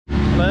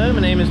Hello,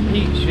 my name is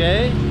Pete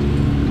Shea.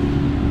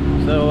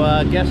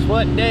 So guess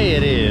what day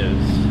it is?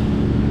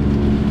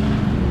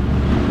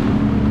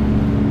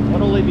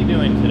 What will we be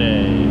doing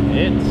today?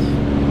 It's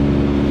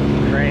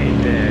crane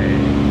day.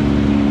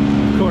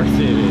 Of course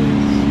it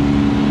is.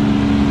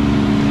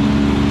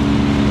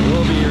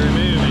 We'll be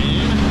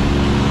removing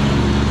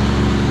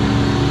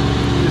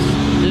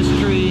this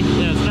tree.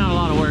 Yeah, it's not a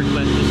lot of work,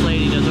 but this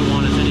lady doesn't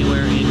want us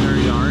anywhere in her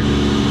yard.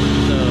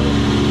 So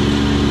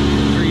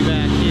the tree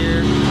back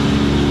here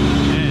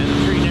and the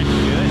tree next to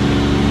it.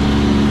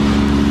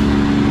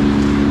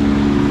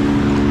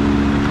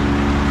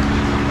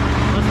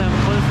 Let's have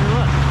a closer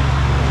look.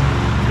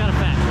 It's got a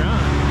fat trunk.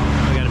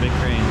 We got a big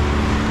crane.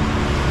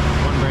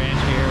 One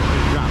branch here,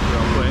 just dropped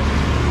real quick.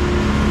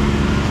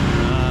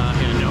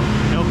 Yeah,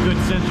 no good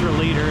central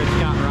leader. It's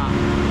got rock.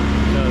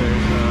 So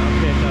there's a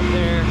pick up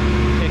there,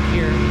 pick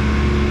here,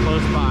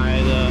 close by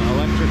the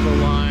electrical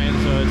line.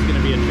 So it's going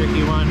to be a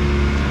tricky one.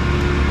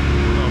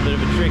 A little bit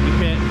of a tricky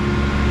pit.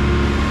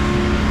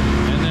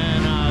 And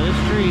then this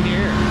tree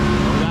here,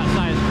 with that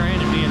size crane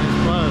and being this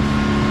close,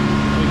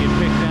 we can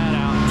pick that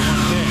out in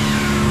one pick.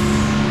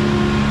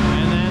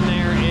 And then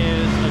there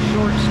is a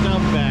short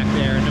stub back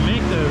there. And to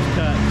make those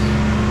cuts,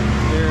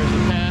 there's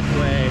a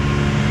pathway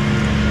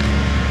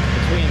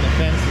between the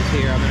fences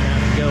here. I'm going to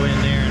have to go in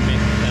there and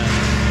make the cut.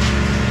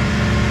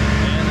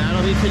 And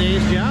that'll be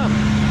today's job.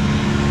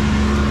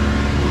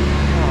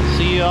 I'll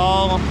see you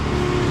all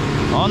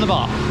on the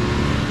ball.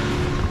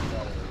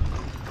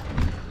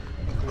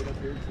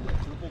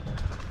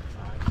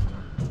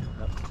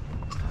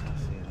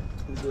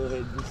 We'll go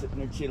ahead, just sitting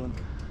there chilling,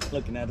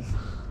 looking at us.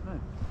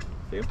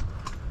 See him?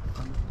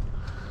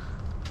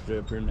 Straight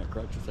up here in that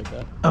crotch just like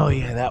that. Oh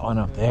yeah, that one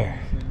up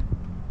there.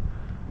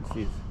 You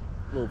see his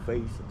little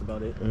face, that's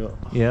about it.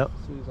 Yep.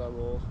 See his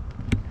eyeballs.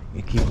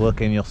 You keep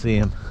looking, you'll see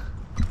him.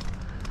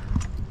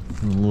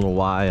 A little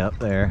Y up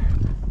there.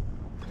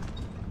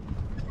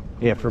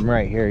 Yeah, from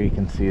right here you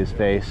can see his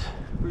face.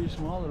 Pretty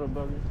small little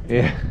bugger.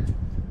 Yeah.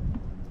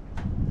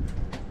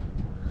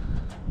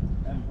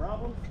 Any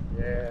problems?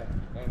 Yeah,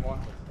 and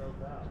want to scope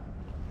out.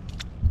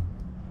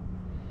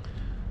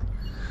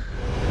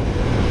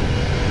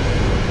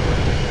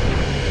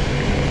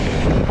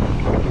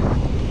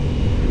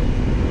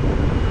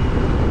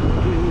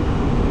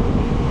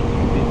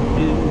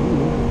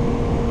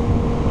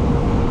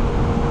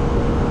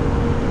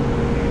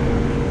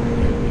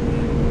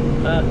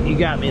 You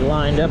got me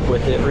lined up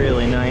with it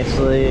really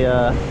nicely.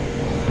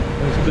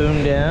 Let's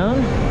boom down.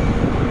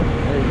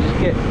 And just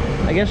get,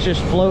 I guess,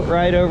 just float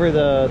right over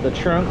the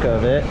trunk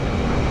of it,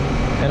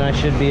 and I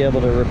should be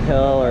able to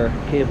rappel or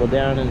cable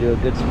down into a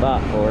good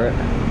spot for it.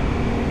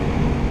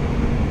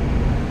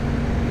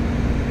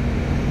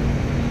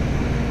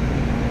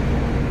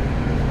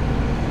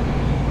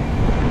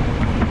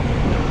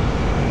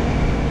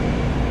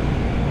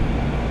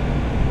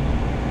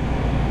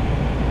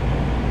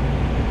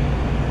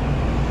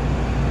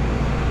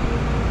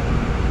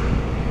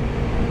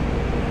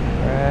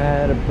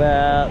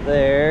 About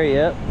there,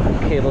 yep.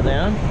 Cable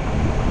down.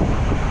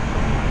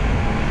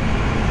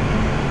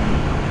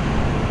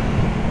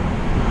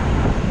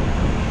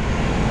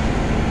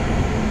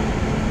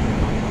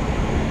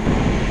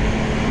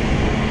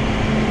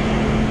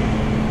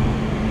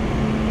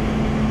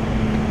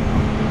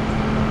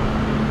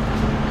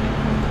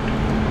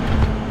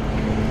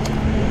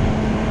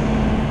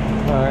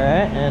 All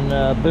right,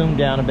 and boom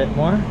down a bit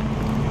more.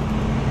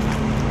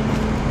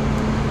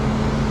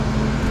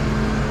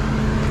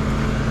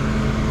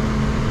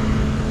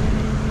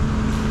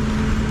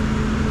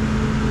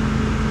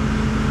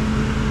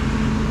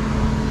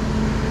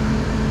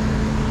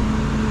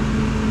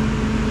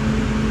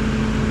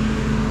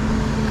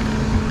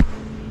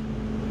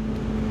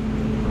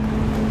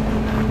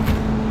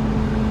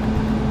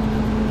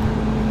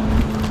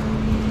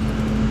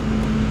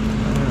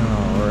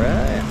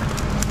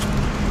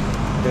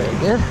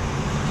 Good.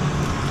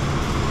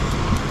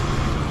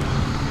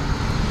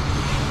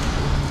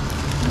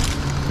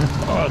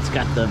 Oh, it's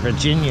got the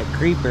Virginia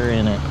creeper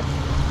in it.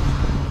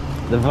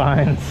 The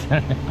vines.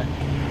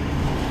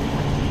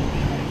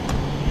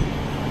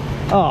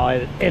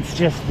 Oh, it's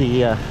just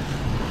the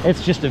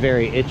it's just a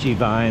very itchy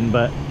vine,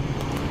 but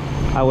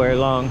I wear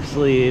long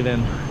sleeve,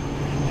 and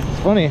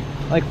it's funny,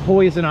 like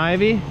poison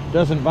ivy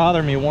doesn't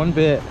bother me one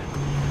bit,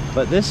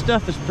 but this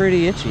stuff is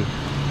pretty itchy.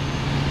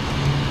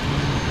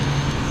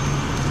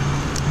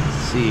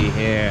 See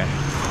here.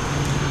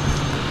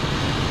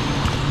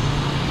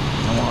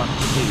 I want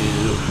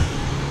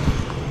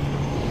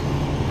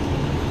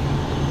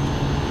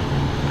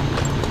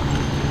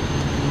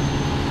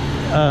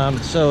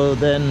to. So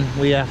then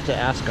we have to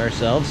ask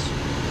ourselves.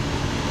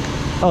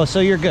 Oh,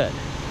 so you're good.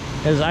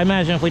 Because I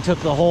imagine if we took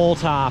the whole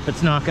top,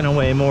 it's not going to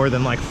weigh more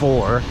than like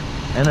 4.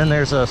 And then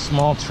there's a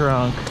small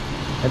trunk.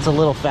 It's a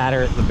little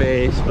fatter at the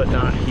base, but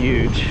not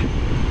huge.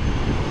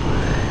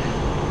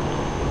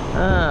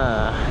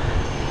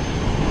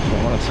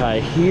 I want to tie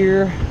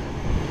here,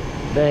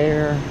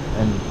 there,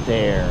 and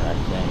there, I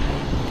think.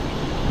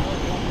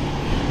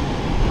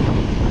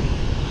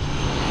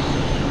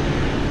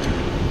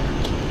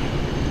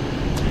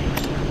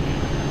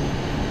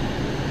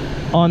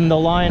 On the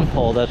line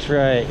pole, that's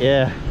right,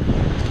 yeah.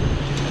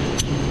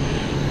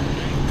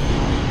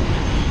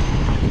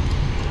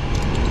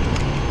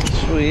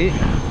 Sweet.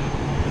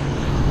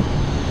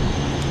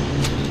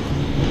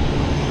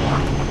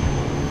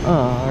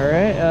 All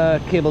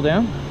right, cable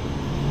down.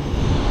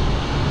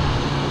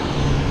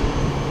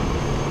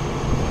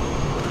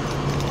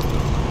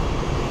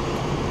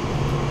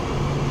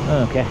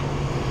 Okay.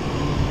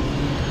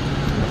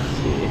 Let's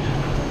see.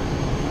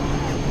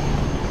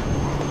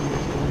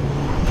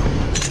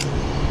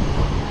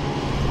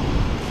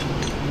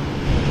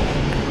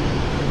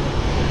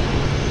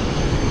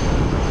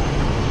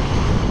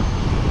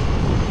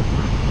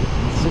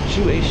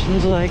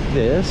 Situations like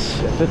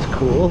this, if it's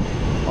cool,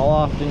 I'll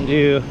often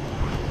do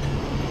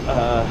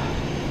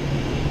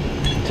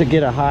to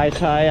get a high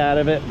tie out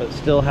of it but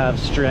still have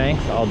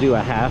strength, I'll do a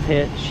half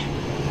hitch.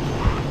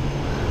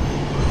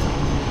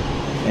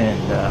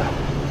 And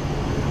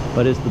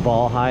but is the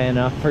ball high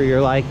enough for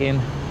your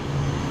liking,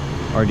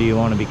 or do you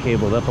want to be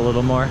cabled up a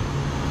little more?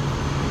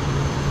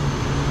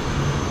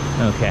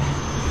 Okay,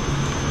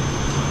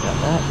 got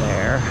that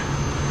there.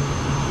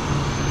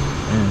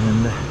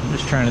 And I'm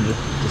just trying to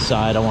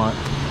decide. I want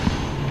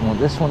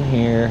this one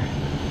here.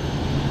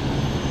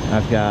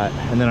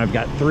 And then I've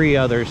got 3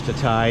 others to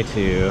tie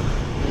to.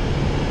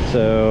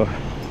 So,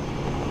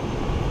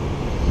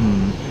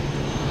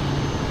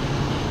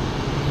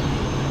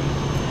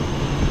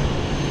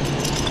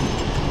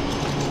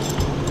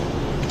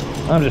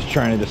 I'm just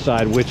trying to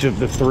decide which of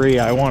the 3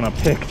 I want to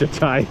pick to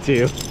tie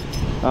to.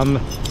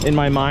 In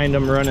my mind,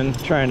 I'm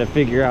trying to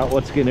figure out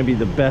what's going to be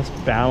the best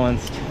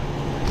balanced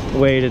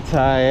way to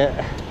tie it.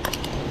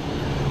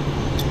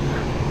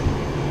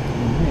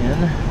 And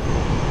then,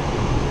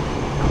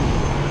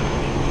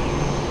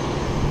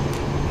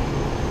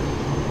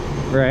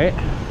 right?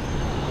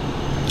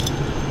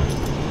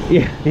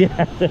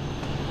 Yeah,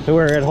 to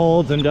where it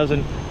holds and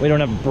we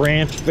don't have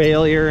branch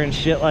failure and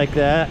shit like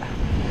that.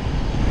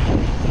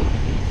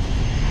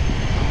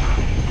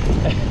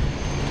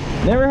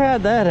 Never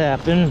had that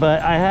happen,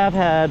 but I have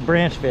had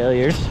branch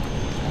failures.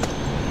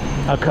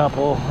 A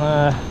couple.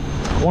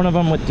 One of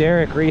them with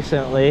Derek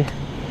recently.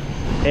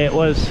 It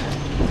was,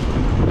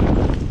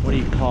 what do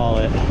you call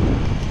it?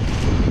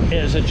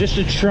 It was just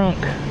a trunk.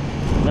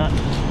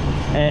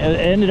 And it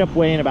ended up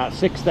weighing about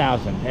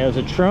 6,000. It was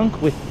a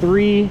trunk with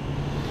 3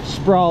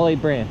 sprawly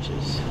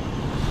branches.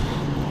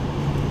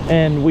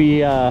 And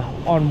we,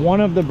 on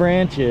one of the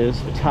branches,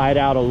 tied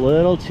out a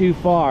little too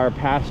far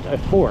past a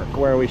fork.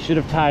 Where we should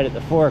have tied at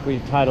the fork, we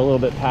tied a little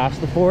bit past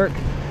the fork,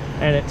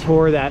 and it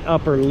tore that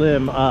upper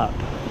limb up.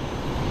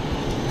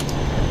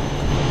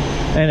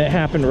 And it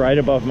happened right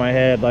above my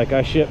head. Like,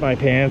 I shit my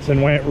pants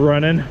and went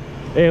running.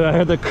 I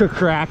heard the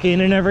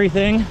cracking and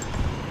everything.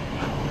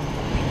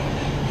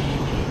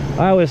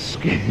 I was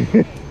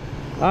scared.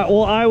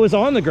 I was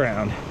on the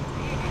ground.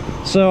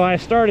 So I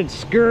started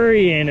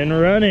scurrying and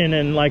running,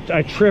 and like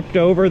I tripped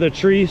over the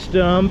tree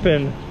stump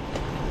and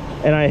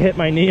I hit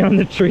my knee on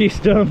the tree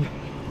stump.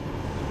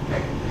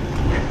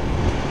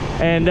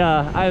 And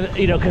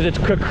you know, because it's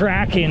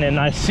cracking, and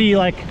I see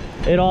like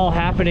it all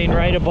happening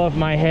right above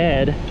my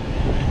head.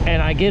 And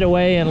I get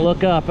away and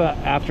look up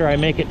after I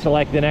make it to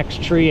like the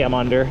next tree I'm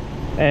under,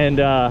 and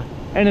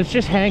it's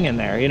just hanging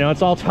there. You know,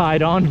 it's all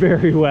tied on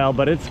very well,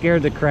 but it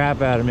scared the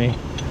crap out of me.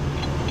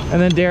 And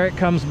then Derek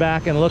comes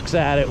back and looks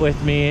at it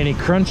with me, and he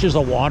crunches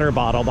a water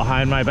bottle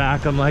behind my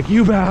back. I'm like,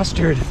 you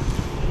bastard.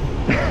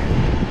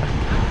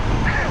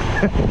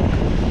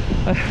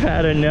 I've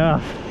had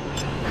enough.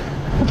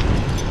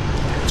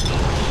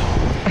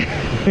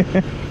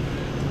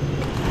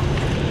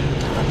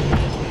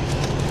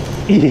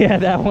 Yeah,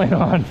 that went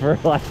on for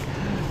like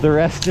the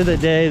rest of the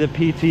day, the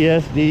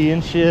PTSD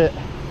and shit.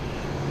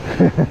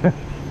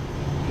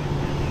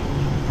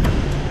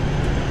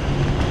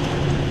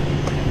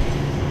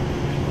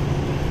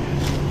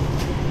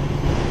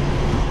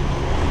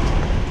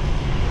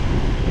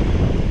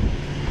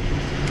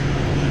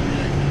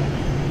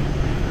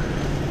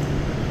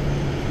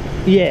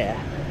 Yeah,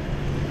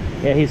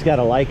 he's got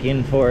a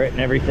liking for it and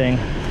everything.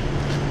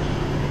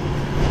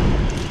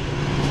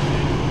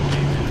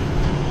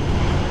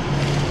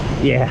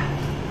 Yeah.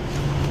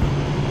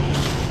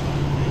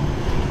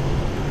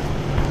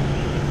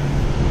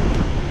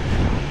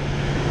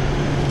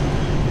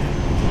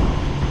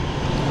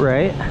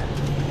 Right.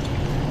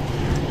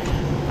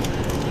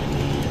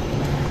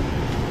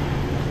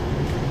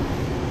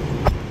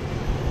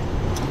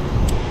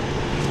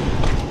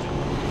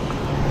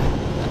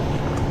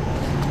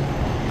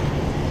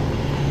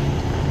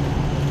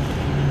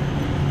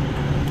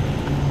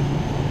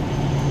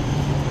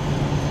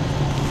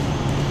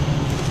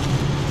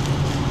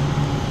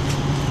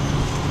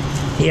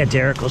 Yeah,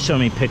 Derek will show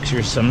me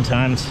pictures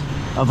sometimes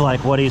of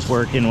like what he's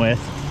working with.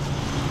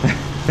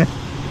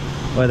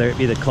 Whether it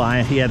be the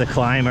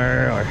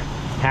climber, or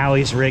how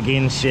he's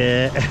rigging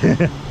shit.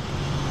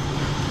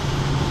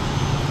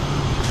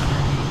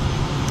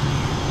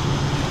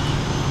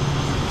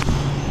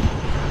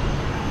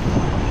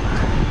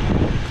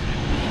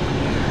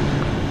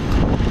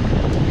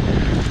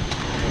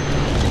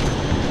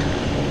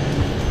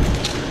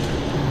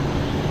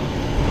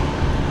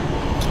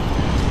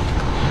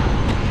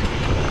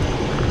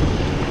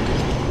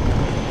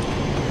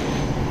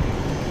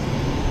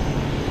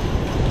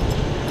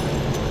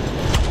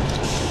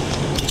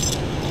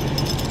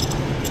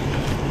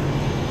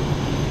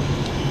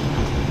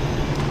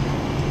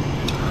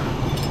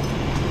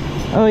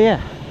 Oh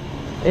yeah,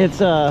 it's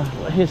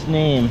his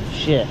name,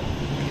 shit,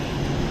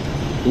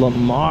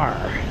 Lamar.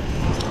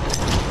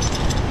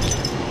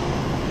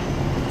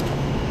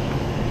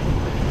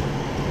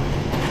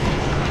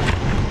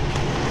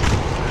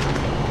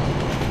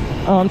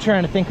 Oh, I'm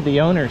trying to think of the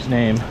owner's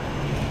name.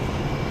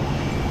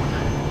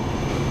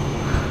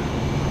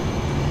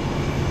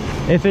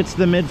 If it's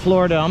the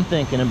Mid-Florida I'm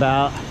thinking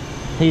about,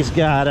 he's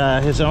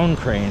got his own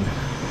crane.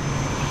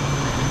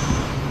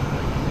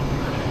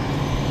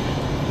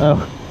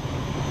 Oh.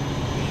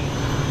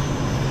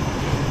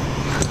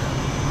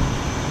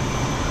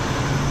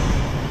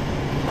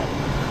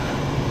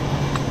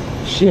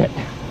 Shit.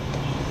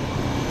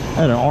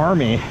 An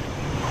army.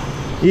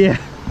 Yeah.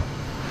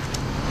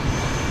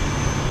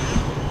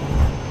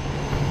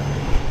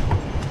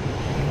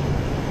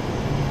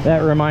 That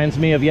reminds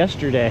me of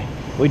yesterday.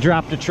 We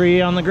dropped a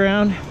tree on the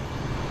ground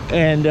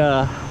and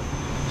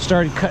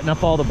started cutting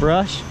up all the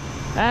brush.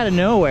 Out of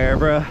nowhere,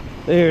 bro,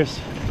 there's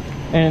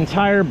an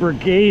entire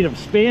brigade of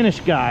Spanish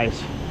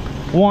guys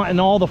wanting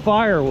all the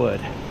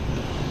firewood.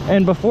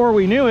 And before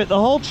we knew it, the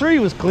whole tree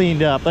was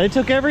cleaned up. They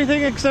took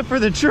everything except for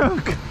the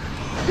trunk.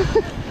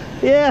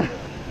 Yeah.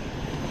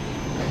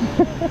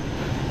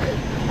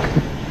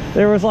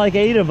 There was like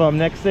 8 of them.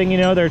 Next thing you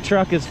know, their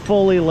truck is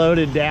fully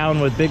loaded down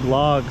with big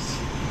logs.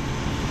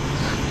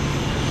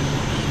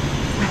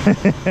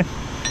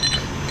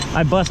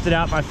 I busted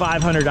out my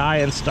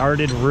 500i and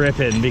started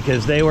ripping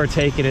because they were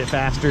taking it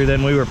faster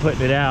than we were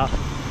putting it out.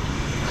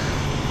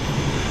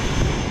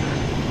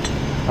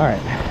 All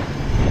right,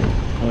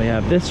 we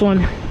have this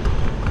one,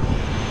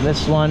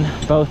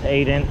 both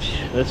 8-inch.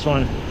 This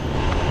one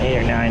 8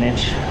 or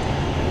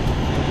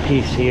 9-inch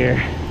piece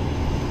here.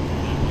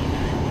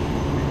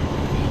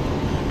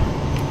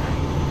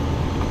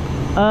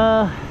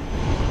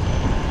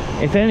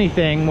 If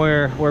anything,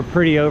 we're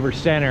pretty over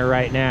center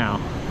right now.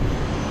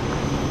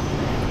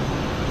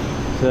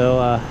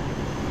 So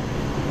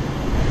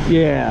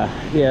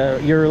yeah,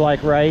 you're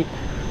like right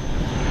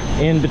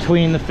in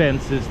between the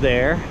fences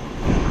there,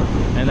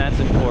 and that's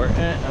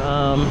important.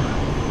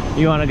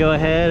 You want to go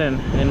ahead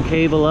and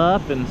cable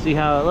up and see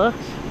how it looks?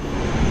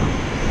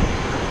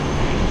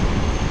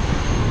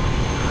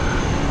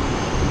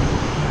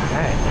 All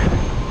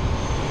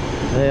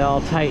right, they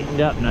all tightened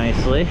up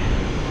nicely.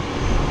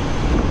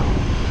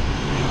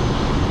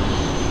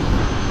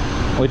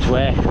 Which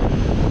way?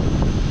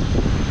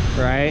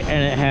 Right,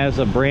 and it has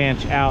a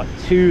branch out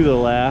to the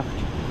left,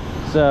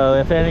 so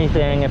if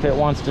anything, if it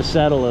wants to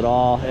settle at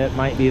all, it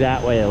might be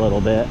that way a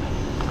little bit.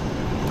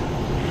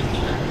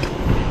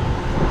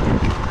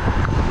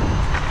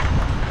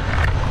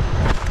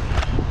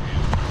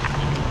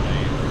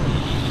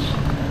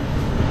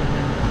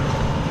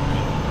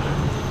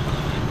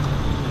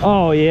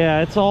 Oh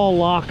yeah, it's all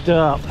locked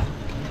up.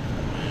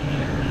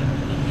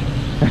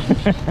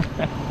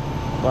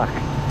 Fuck.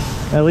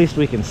 At least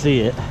we can see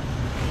it.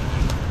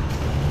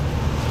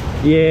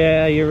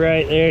 Yeah, you're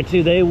right there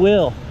too. They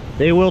will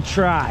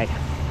try.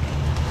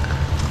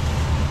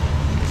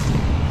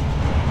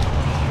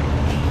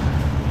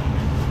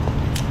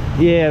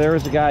 Yeah, there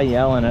was a guy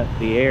yelling at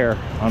the air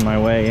on my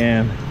way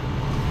in.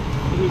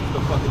 He's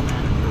the fucking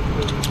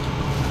manager.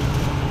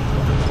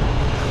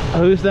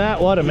 Who's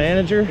that? What, a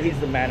manager? He's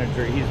the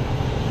manager. He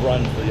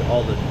runs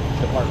all the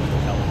departments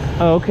of health.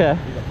 Oh, okay.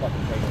 He's a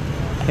fucking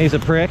thing. He's a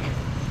prick.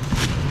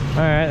 All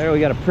right, there we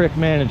got a prick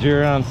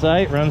manager on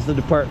site, runs the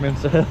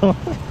departments of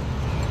health.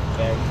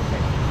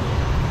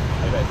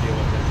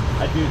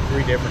 I do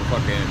 3 different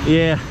fucking...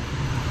 Yeah.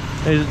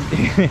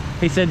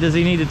 He said, does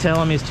he need to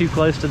tell him he's too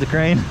close to the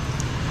crane?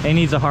 He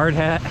needs a hard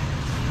hat.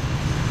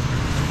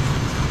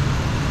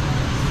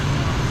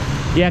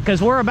 Yeah,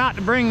 because we're about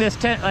to bring this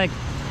tent, like,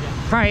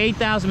 probably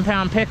 8,000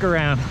 pound pick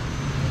around.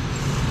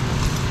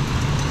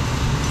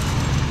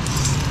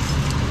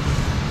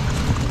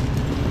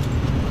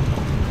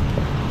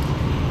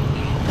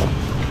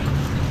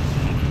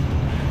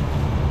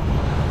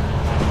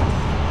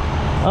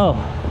 Oh,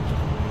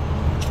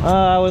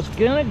 I was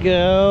gonna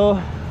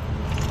go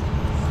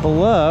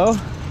below,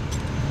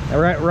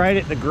 right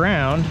at the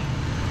ground.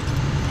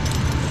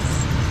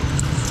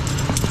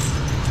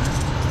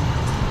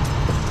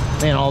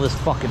 Man, all this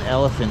fucking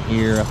elephant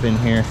ear up in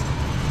here.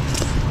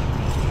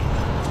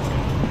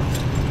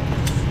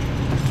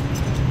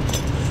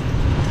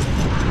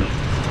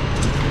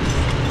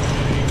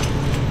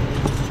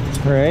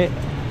 Right,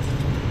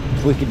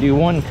 if we could do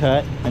one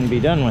cut and be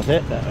done with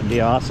it, that would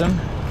be awesome.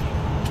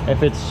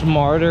 If it's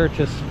smarter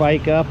to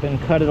spike up and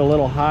cut it a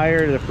little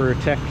higher to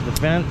protect the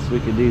fence,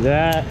 we could do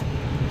that.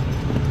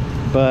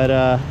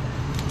 But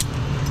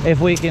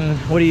if we can,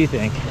 what do you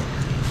think?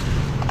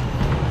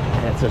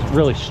 It's a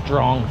really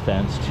strong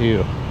fence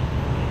too.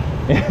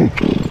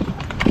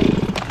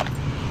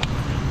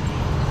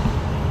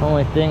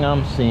 Only thing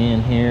I'm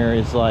seeing here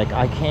is like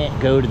I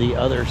can't go to the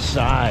other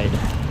side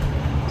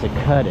to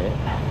cut it.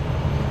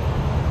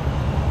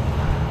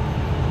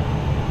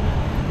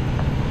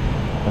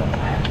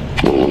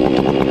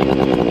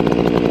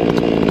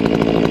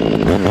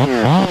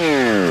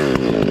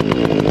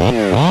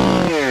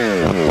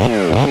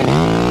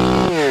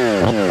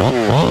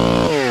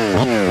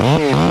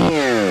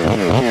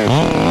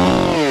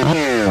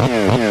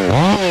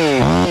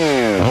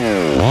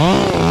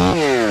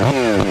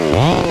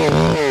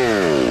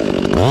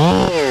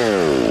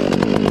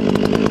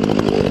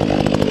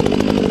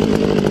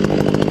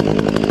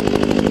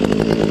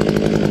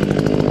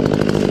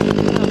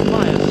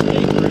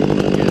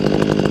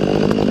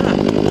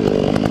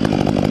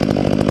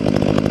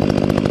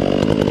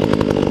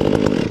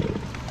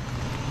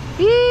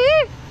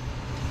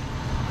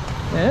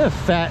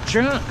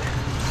 trunk.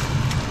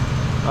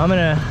 I'm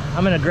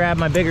gonna grab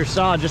my bigger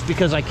saw just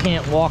because I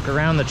can't walk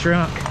around the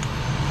trunk.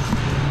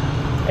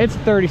 It's a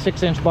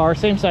 36-inch bar,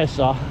 same size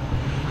saw.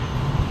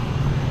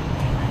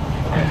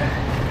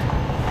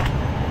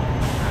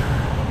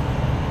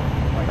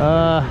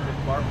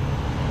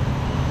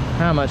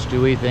 How much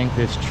do we think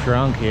this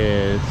trunk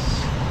is?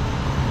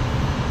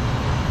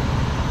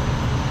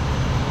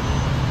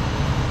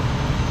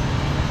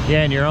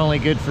 Yeah, and you're only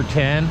good for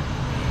 10.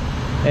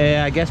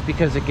 Yeah, I guess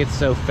because it gets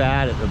so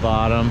fat at the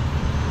bottom.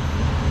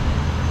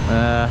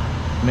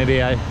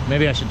 Maybe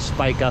I should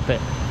spike up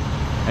it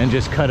and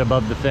just cut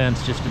above the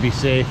fence just to be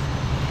safe.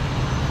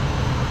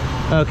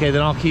 Okay,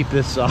 then I'll keep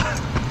this saw.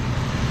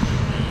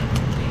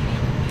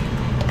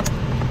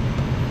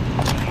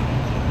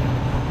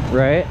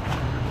 Right?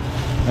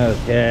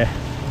 Okay.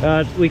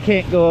 We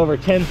can't go over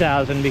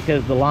 10,000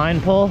 because the line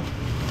pull.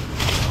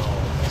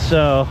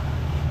 So,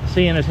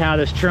 seeing as how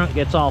this trunk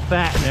gets all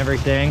fat and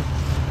everything,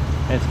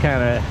 it's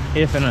kind of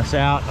iffing us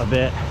out a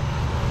bit.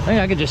 I think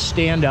I could just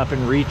stand up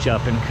and reach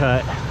up and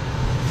cut.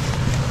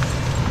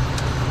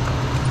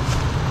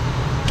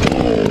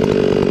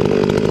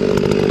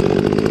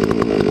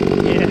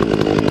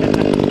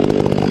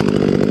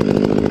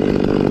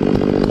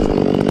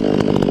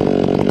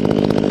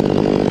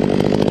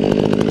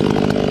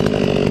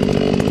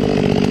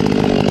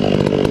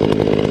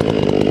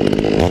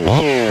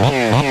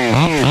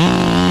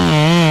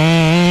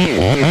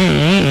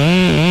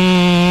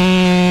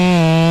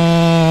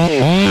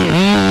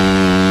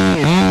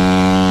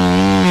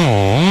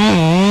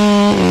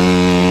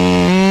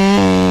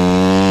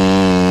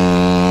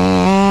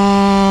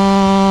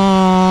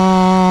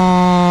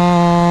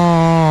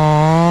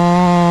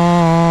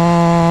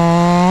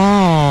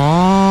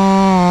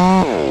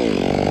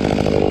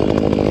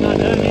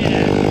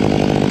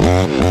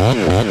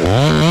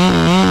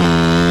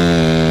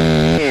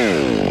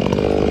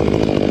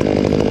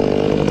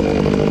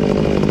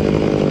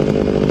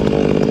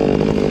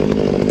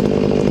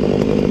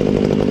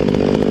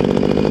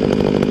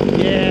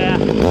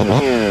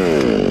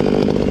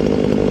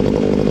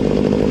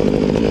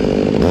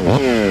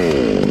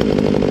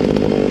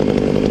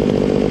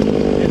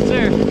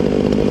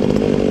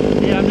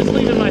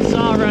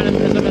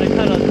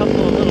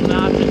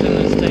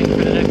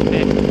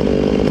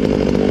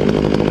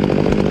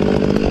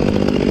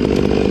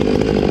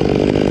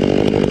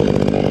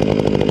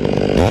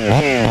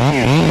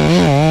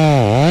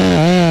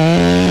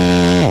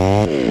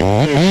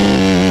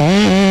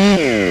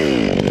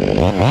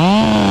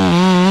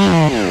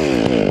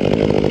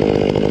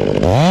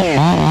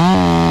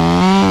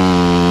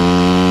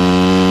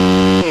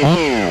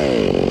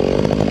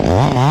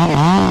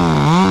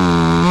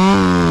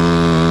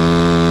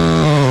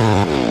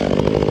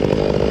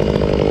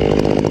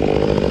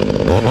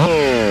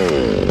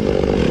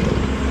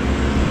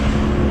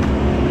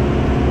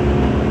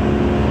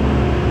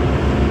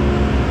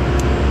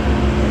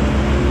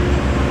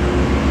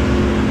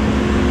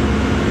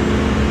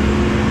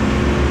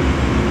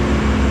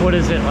 What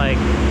is it, like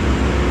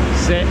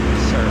 6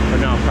 or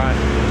no, 5? What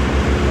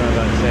am I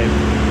about to say?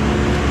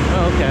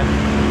 Oh, okay.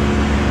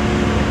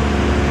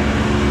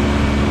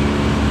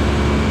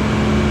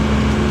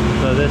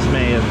 So this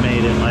may have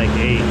made it like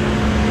 8.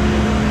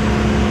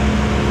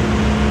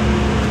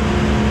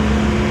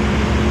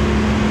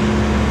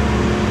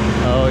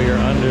 Oh, you're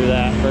under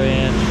that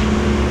branch.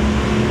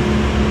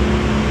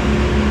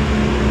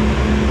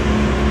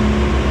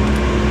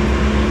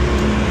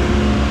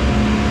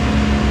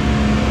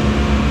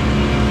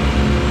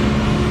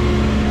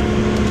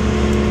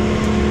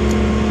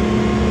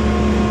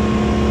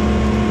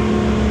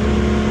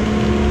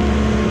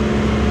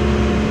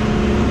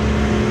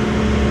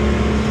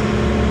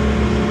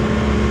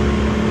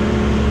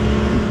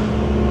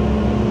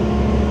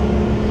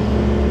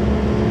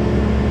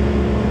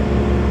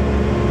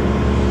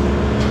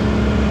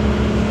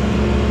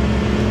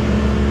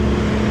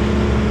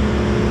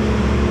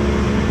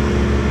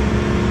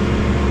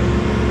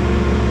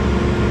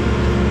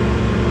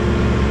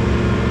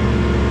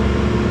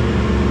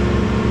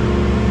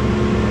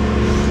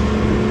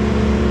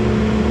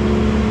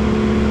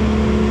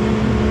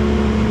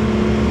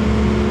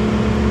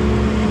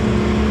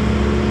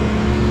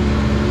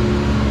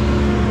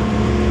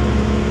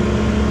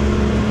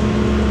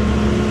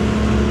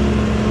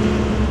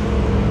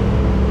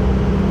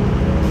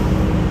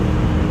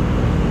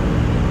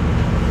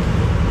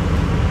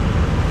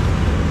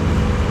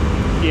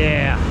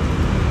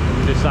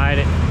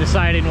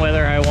 Deciding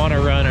whether I want to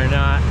run or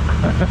not.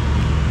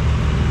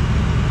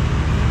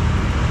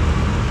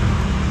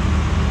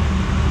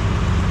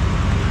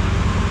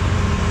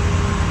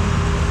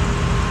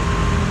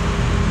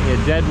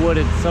 Yeah,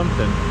 dead-wooded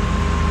something.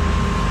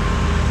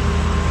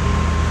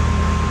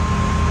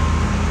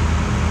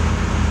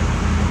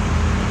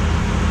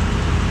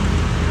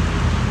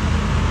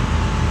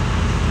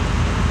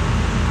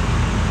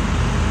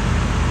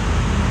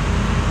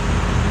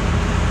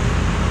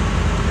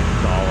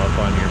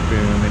 On your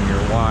boom and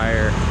your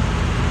wire.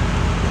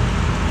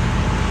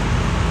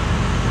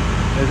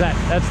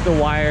 That's the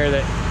wire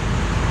that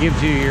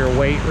gives you your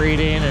weight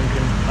reading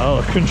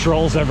and it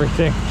controls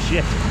everything.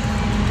 Shit.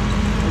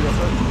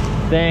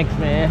 Thanks,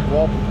 man.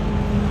 Well,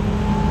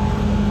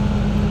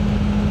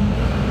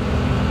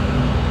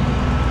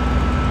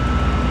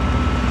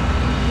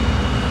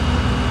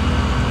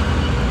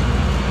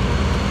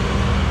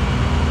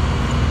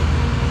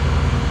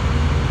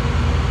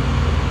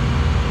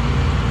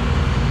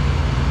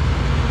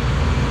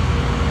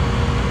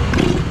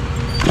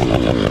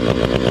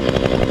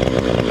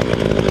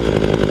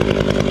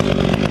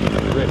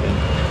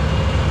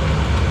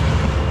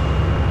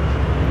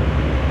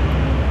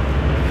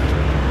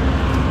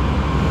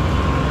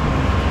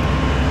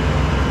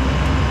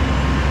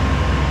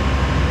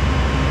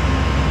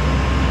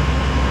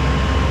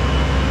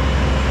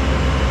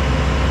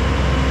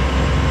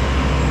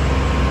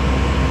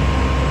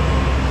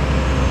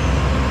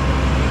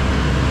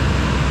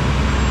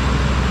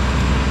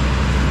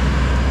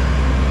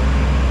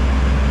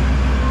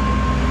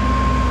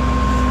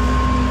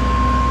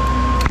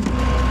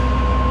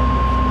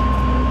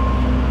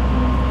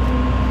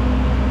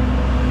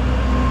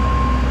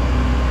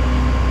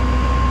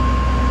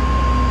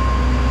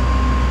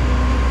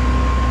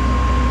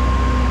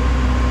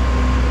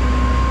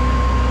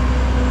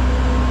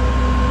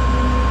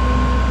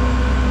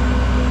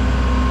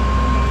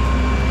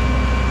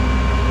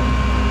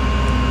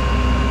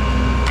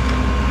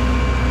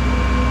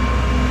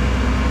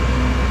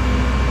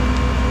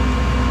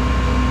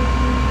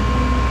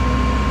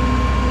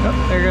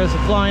 there goes a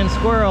flying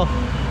squirrel.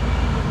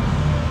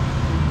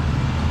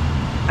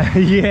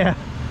 Yeah.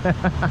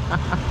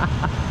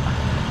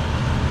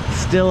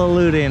 Still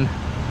eluding.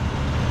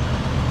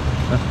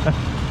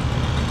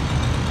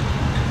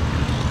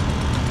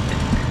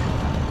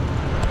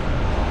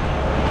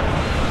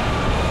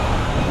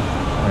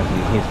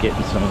 He's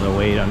getting some of the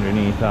weight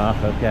underneath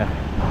off. Okay.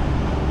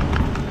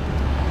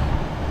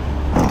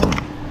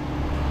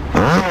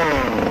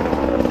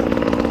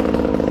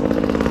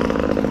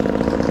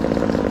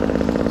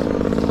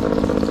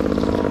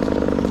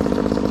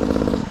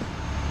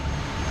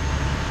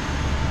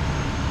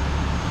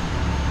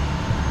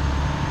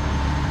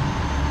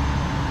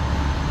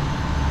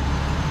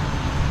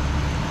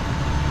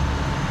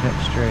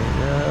 Straight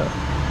up.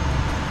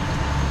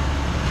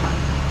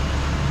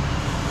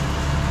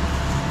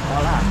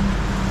 Voila.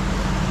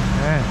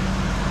 Alright.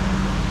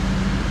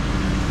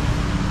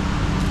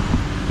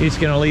 You just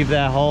gonna leave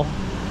that hole?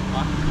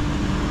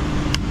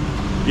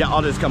 yeah,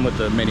 I'll just come with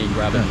the mini,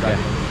 grab it, and drive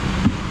it.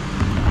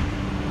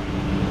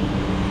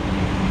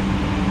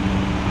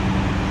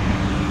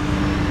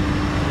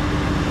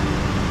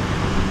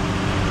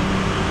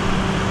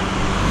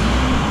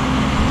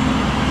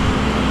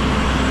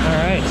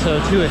 So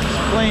to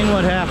explain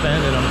what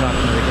happened, and I'm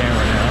talking to the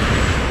camera now,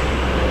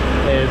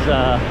 is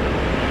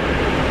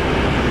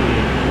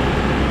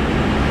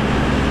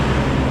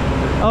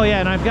oh yeah,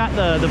 and I've got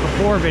the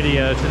before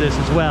video to this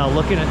as well,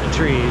 looking at the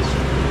trees.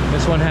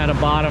 This one had a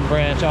bottom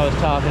branch I was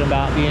talking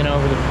about being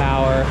over the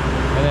power,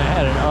 and then it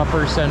had an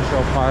upper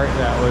central part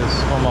that was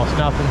almost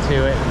nothing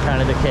to it and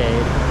kind of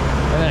decayed.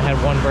 And then it had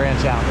one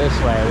branch out this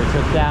way. We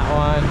took that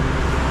one,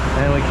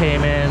 and then we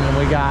came in and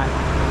we got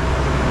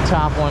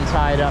top one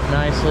tied up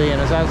nicely, and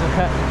as I was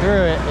cutting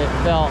through it, it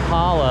felt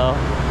hollow,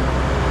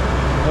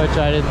 which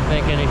I didn't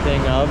think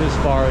anything of as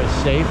far as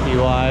safety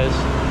wise.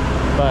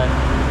 But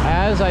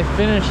as I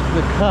finished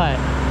the cut,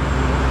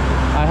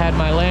 I had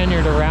my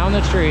lanyard around the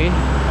tree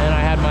and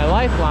I had my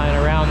lifeline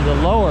around the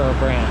lower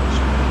branch,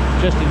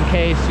 just in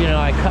case, you know,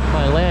 I cut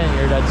my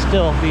lanyard, I'd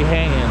still be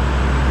hanging.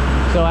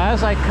 So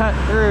as I cut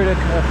through to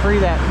free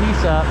that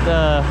piece up,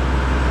 the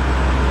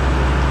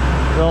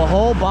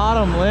whole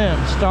bottom limb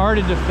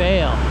started to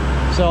fail.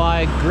 So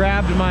I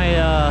grabbed my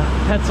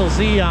Petzl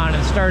Zeon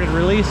and started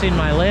releasing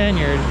my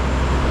lanyard,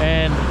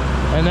 and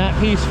that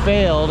piece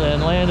failed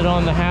and landed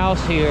on the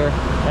house here,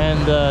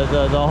 and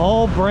the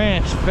whole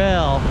branch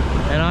fell,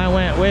 and I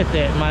went with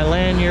it. My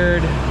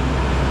lanyard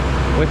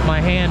with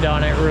my hand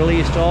on it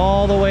released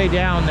all the way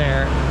down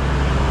there,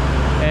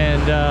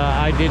 and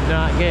I did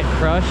not get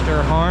crushed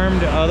or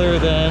harmed other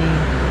than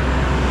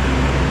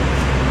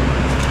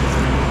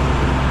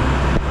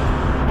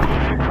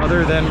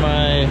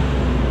my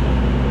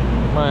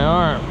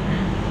arm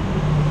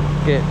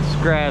get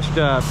scratched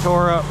up.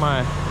 Tore up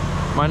my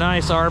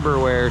nice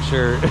Arborwear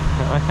shirt.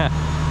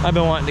 I've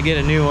been wanting to get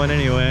a new one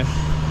anyway.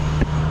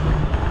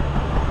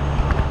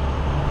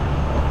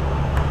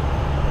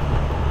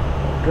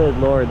 Good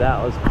Lord,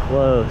 that was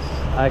close.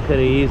 I could have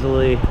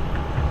easily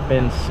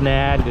been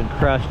snagged and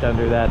crushed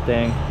under that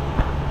thing,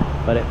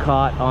 but it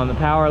caught on the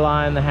power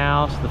line, the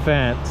house, the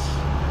fence,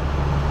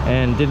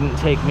 and didn't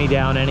take me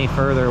down any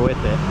further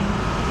with it.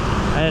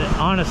 And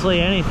honestly,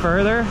 any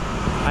further,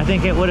 I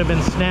think it would have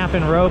been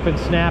snapping rope and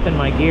snapping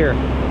my gear.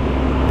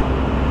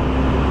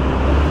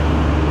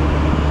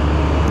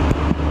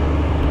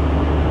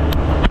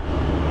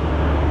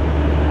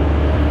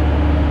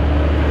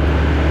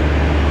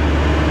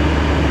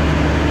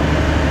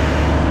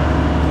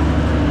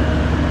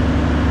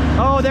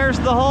 Oh, there's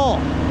the hole.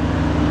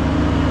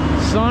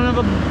 Son of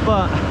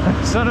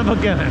a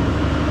gun.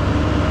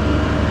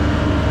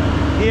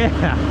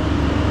 Yeah.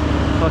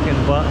 Fucking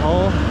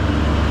butthole.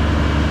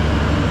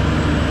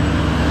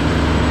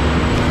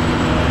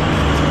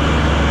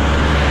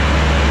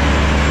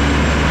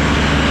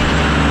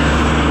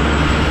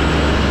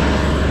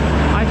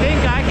 I think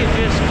I could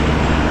just,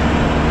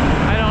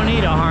 I don't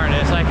need a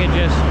harness. I could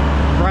just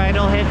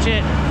bridle hitch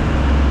it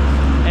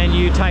and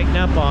you tighten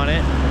up on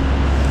it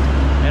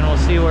and we'll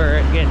see where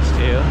it gets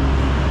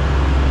to.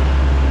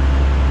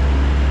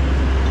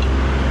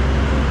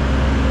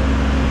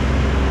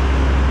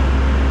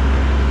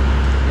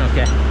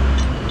 Okay.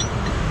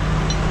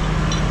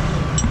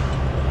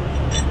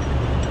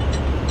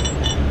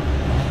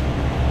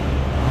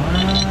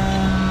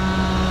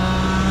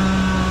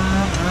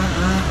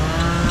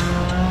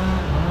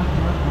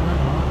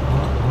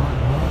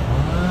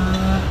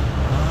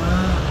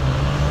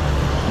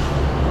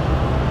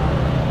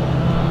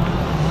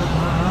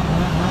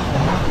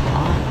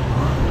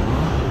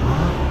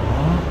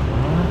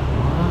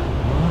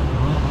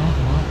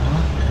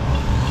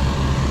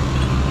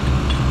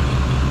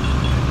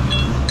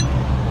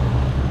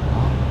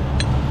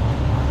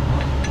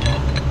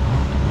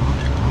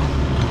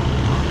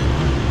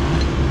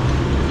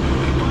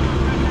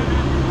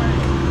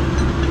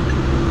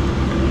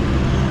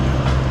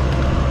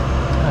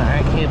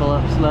 Cable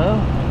up slow.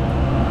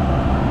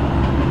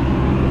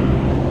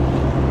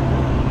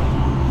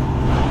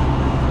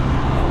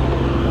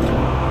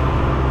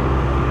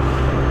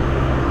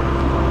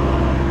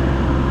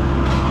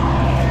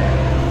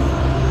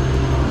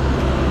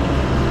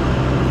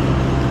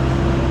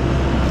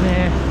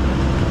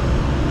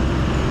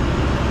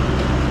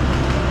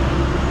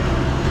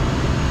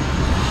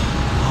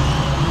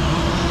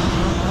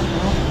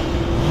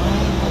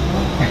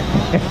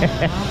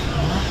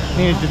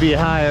 Needs to be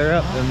higher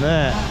up than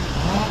that.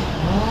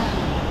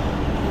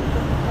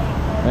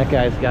 That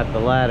guy's got the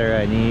ladder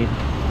I need.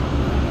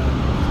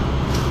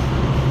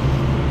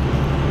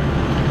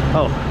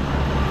 Oh.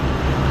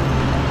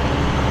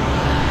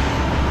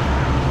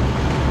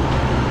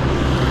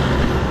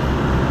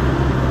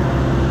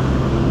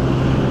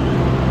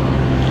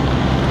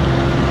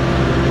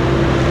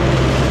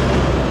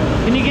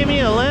 Can you give me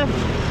a lift?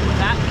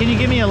 Can you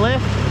give me a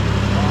lift?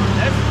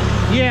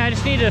 Yeah, I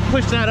just need to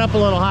push that up a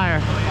little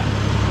higher.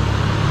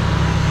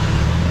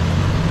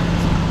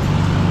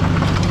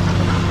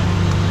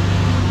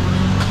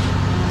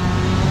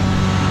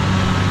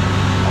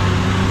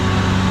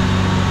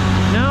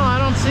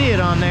 See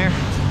it on there.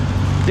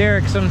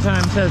 Derek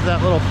sometimes has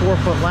that little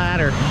 4-foot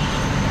ladder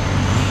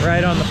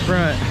right on the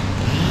front.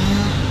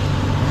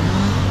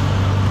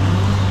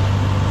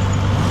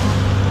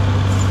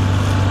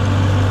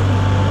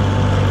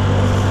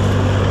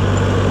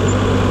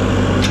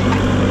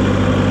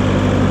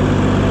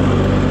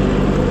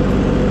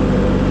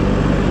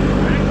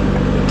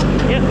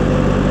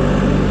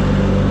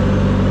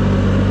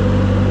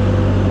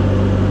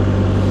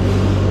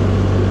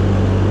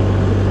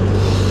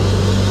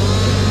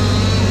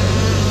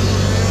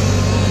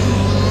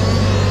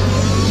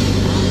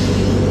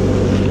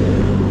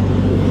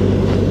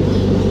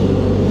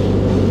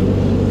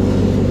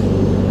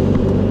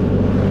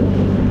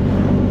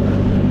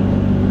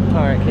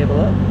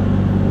 Cable up.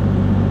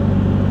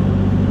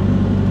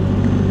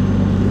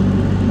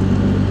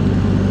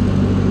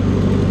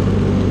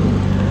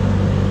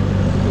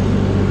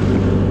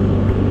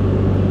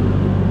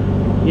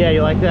 Yeah,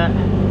 you like that?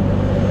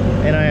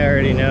 And I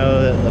already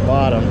know that the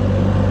bottom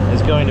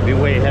is going to be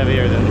way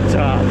heavier than the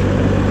top.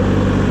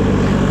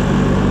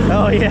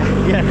 Oh yeah,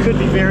 it could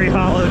be very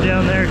hollow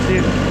down there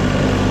too.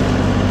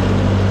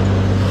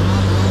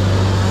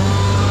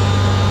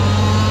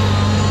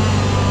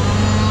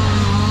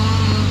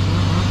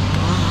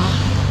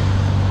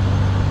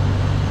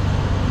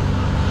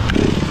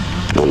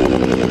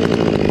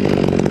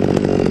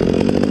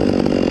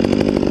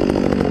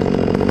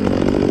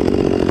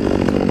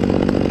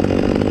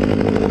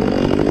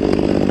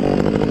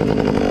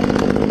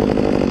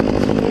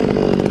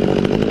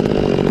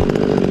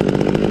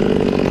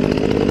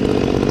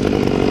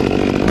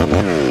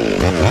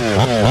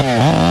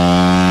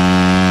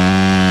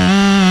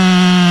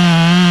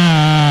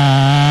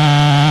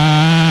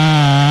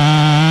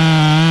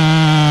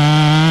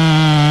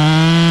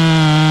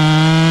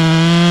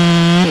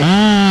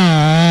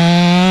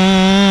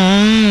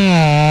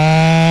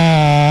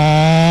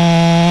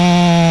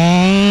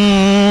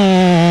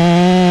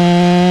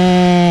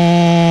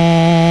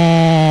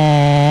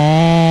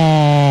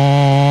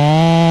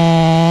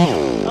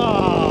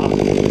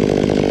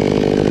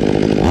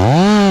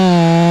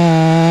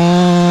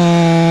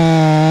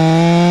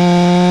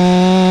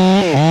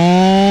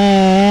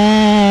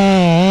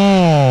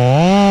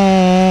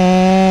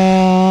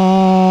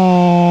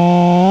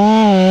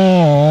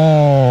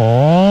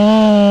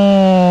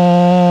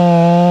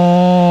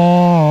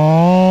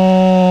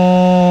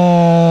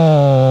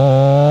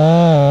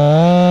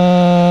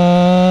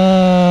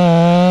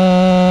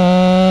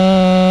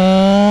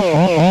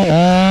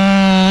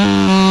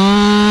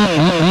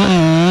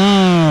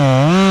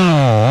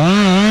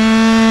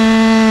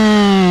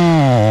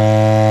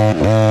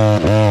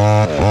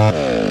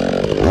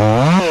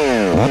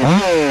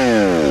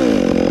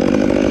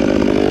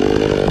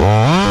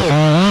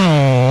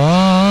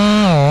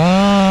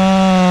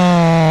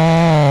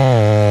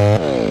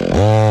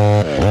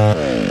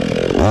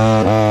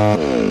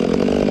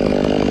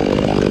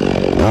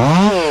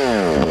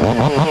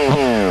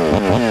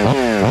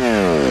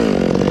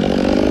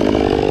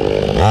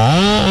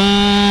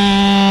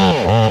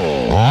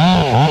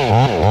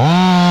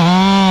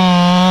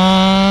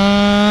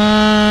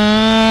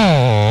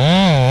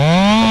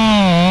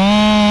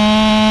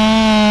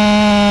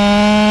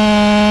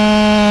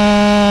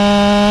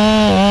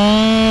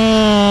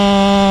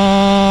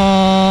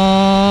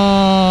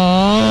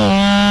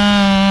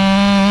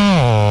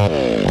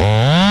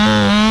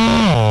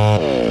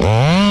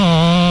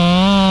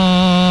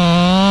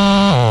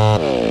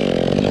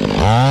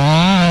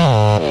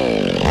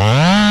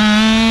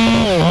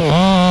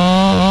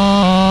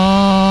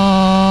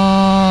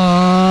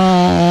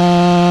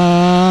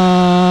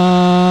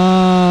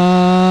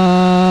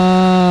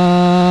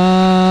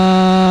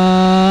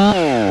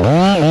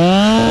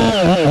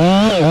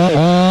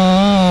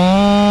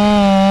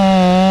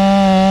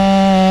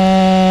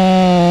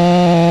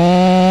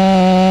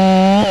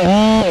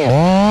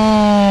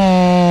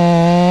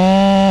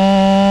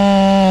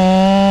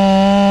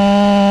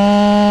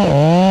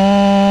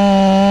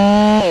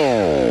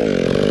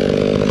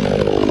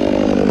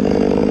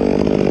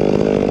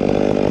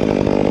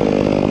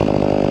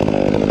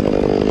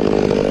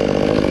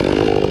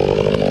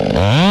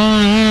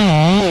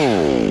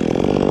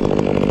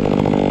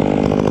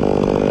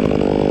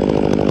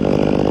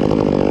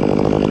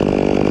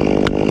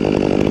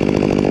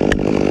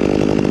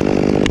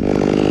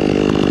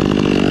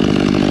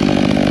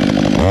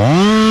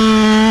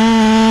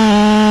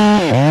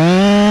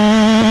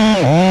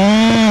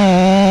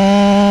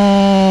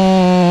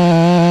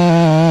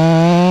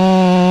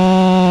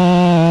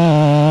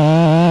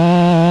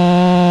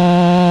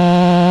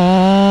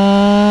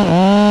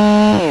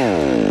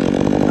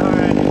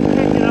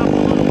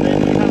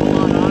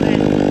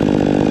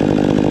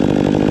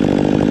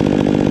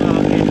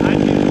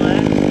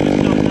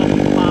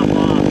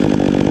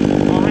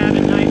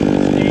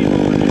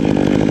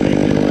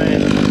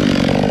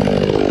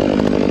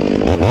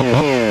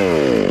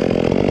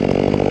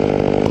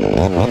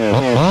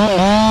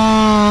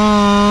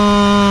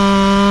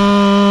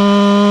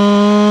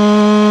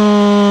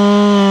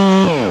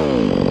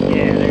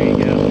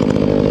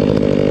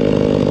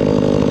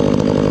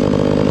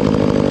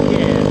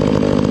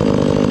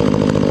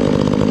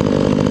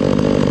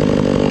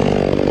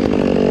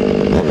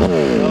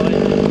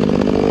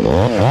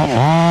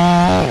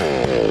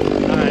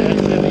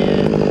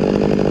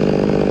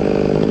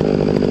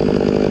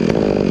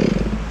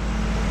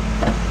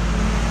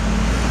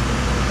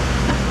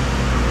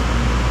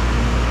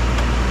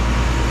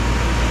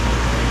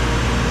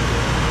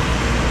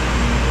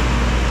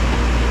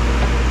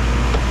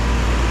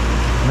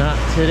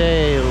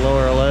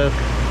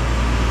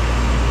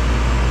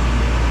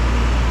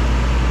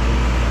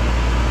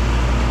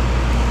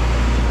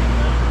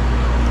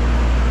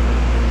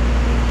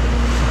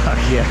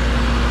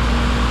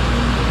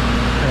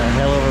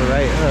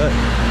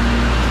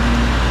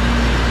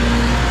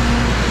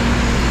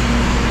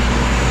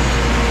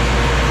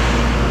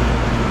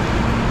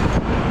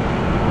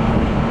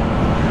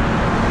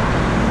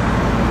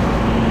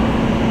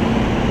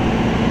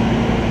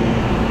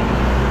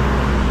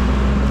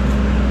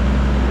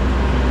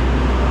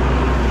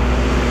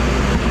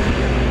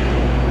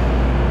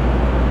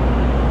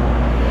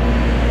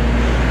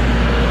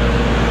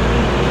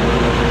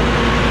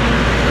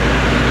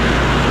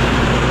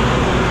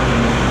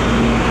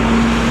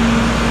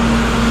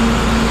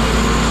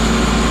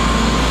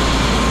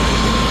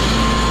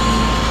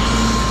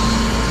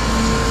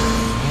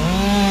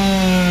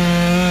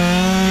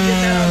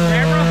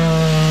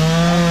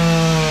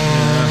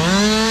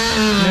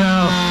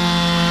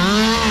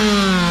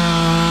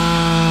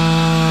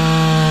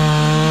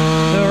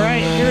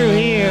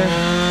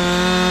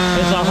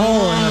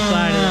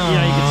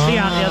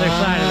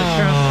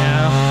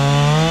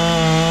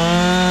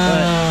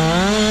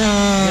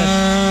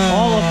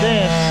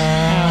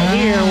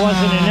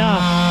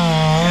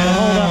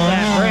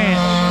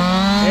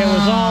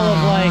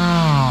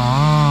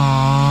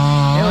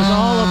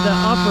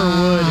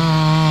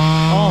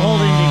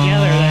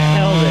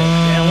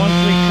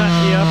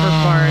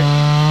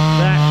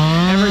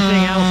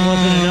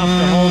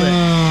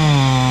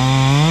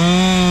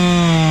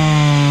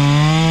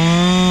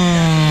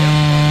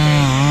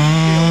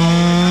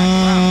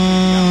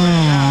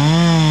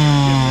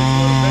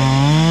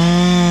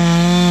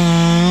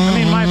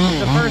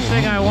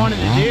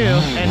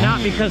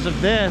 because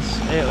of this,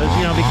 it was,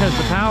 you know, because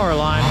the power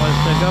line was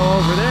to go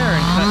over there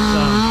and cut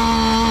some.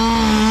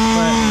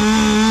 But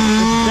this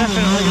is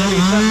definitely going to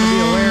be something to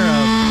be aware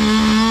of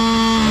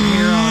from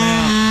here on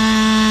out.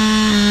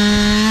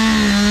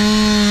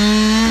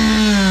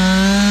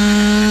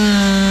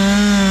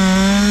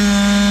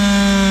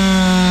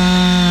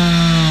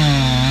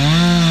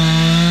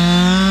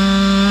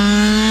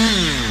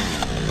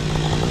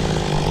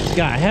 It's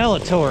got hella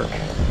torque.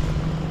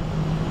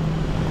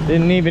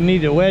 Didn't even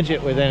need to wedge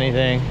it with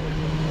anything.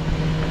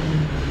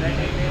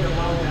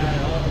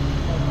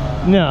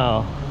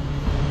 No.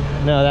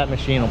 No, that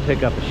machine will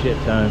pick up a shit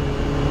ton.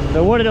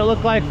 So what did it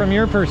look like from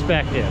your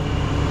perspective?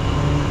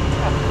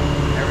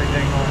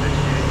 Everything going to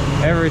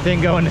shit.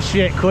 Everything going to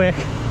shit quick.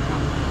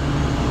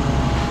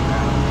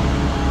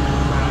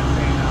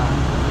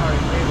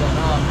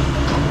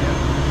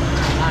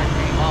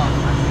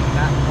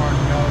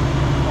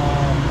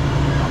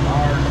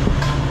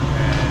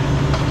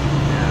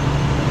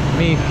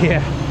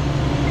 Yeah.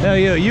 No,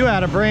 you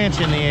had a branch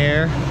in the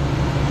air,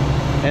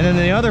 and then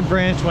the other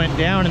branch went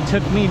down and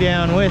took me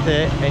down with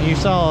it, and you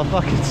saw a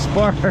fucking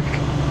spark.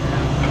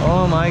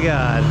 Oh my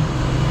god.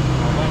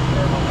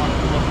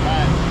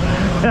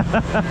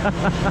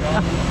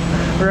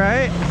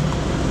 Right?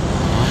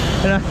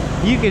 And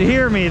you could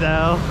hear me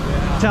though,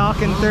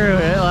 talking through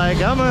it,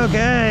 like I'm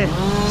okay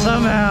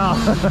somehow.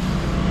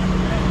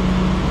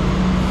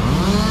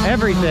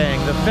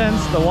 Everything, the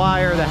fence, the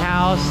wire, the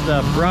house,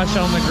 the brush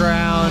on the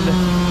ground,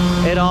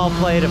 it all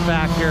played a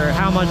factor.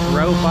 How much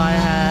rope I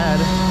had.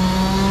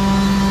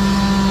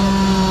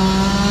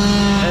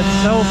 It's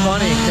so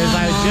funny because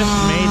I just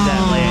made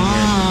that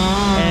lanyard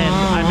and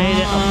I made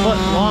it a foot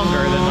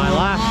longer than my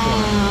last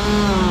one.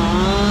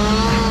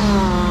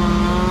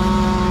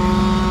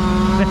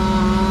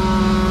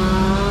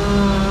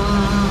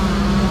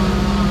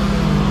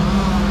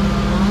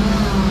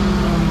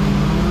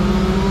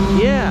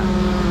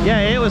 Yeah,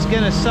 it was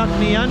gonna suck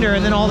me under,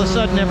 and then all of a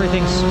sudden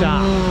everything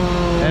stopped.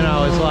 And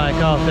I was like,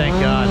 oh, thank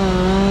God.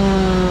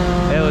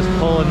 It was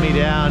pulling me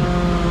down.